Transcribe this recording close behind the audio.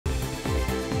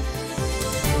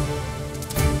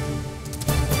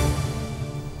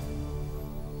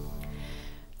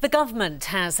The government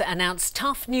has announced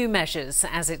tough new measures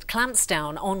as it clamps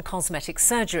down on cosmetic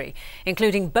surgery,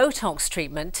 including Botox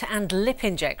treatment and lip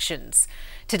injections.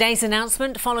 Today's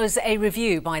announcement follows a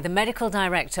review by the medical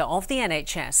director of the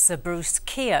NHS, Sir Bruce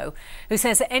Keogh, who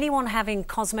says anyone having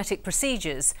cosmetic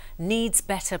procedures needs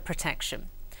better protection.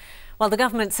 Well, the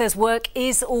government says work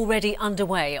is already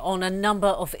underway on a number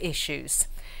of issues.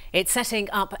 It's setting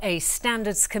up a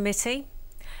standards committee.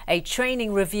 A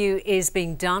training review is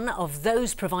being done of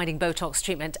those providing Botox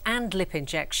treatment and lip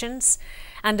injections,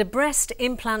 and a breast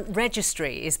implant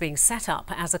registry is being set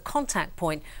up as a contact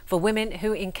point for women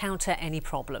who encounter any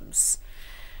problems.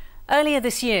 Earlier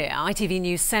this year, ITV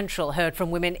News Central heard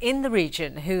from women in the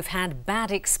region who've had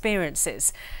bad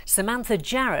experiences. Samantha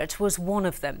Jarrett was one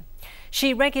of them.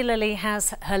 She regularly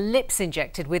has her lips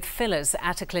injected with fillers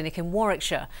at a clinic in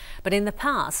Warwickshire, but in the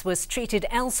past was treated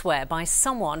elsewhere by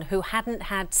someone who hadn't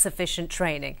had sufficient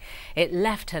training. It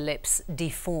left her lips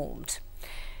deformed.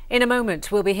 In a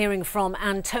moment, we'll be hearing from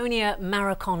Antonia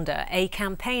Mariconda, a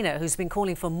campaigner who's been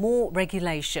calling for more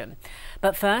regulation.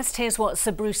 But first, here's what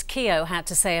Sir Bruce Keogh had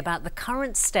to say about the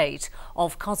current state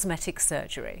of cosmetic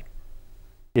surgery.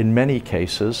 In many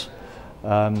cases,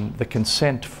 the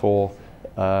consent for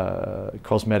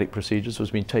cosmetic procedures was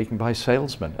being taken by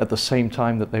salesmen at the same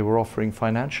time that they were offering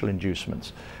financial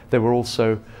inducements. There were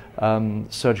also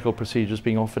surgical procedures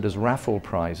being offered as raffle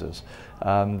prizes.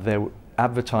 Their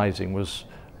advertising was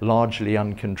largely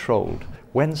uncontrolled.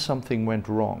 When something went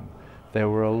wrong, there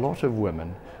were a lot of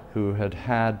women who had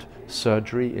had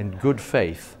surgery in good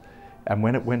faith, and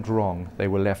when it went wrong, they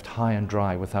were left high and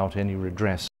dry without any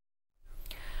redress.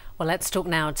 Well, let's talk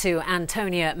now to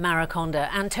Antonia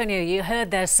Mariconda. Antonia, you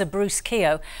heard there Sir Bruce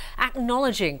Keogh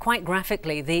acknowledging quite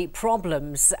graphically the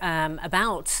problems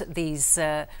about these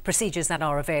procedures that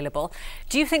are available.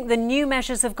 Do you think the new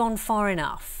measures have gone far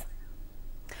enough?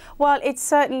 Well, it's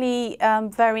certainly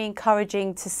very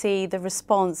encouraging to see the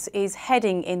response is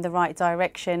heading in the right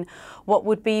direction. What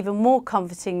would be even more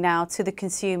comforting now to the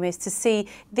consumers to see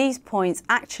these points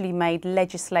actually made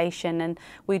legislation, and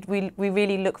we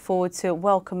really look forward to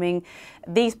welcoming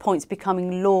these points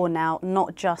becoming law now,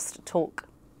 not just talk.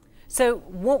 So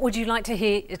what would you like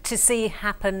to see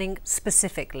happening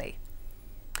specifically?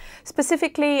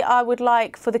 Specifically, I would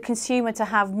like for the consumer to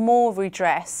have more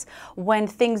redress when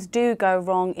things do go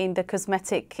wrong in the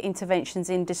cosmetic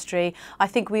interventions industry. I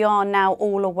think we are now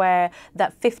all aware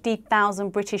that 50,000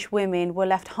 British women were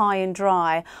left high and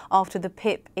dry after the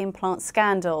PIP implant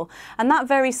scandal. And that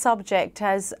very subject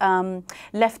has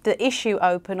left the issue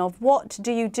open of what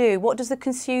do you do? What does the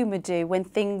consumer do when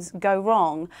things go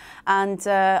wrong? And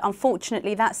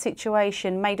unfortunately, that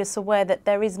situation made us aware that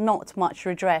there is not much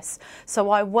redress.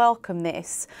 So I welcome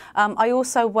this. I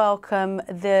also welcome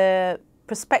the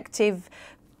prospective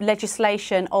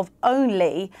legislation of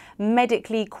only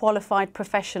medically qualified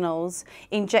professionals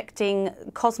injecting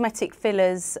cosmetic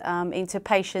fillers into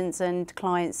patients and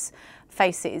clients'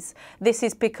 faces. This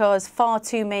is because far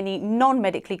too many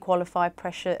non-medically qualified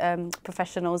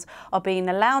professionals are being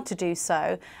allowed to do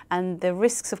so, and the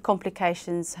risks of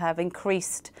complications have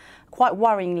increased quite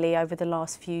worryingly over the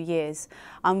last few years.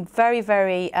 I'm very,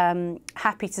 very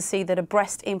happy to see that a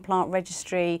breast implant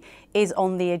registry is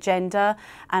on the agenda,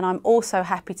 and I'm also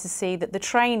happy to see that the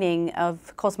training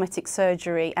of cosmetic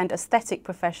surgery and aesthetic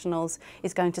professionals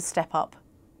is going to step up.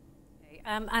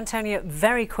 Antonia,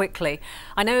 very quickly,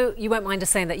 I know you won't mind us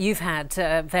saying that you've had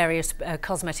various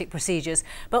cosmetic procedures,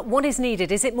 but what is needed?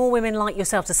 Is it more women like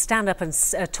yourself to stand up and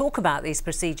talk about these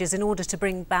procedures in order to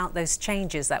bring about those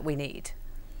changes that we need?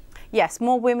 Yes,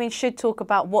 more women should talk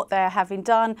about what they're having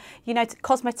done. You know,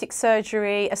 cosmetic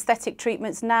surgery, aesthetic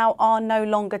treatments now are no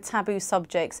longer taboo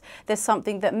subjects. There's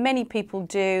something that many people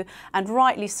do, and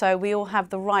rightly so. We all have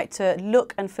the right to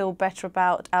look and feel better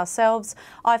about ourselves.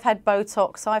 I've had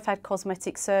Botox, I've had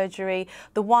cosmetic surgery.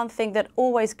 The one thing that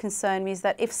always concerned me is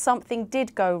that if something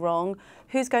did go wrong,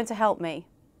 who's going to help me?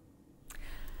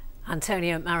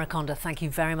 Antonia Mariconda, thank you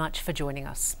very much for joining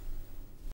us.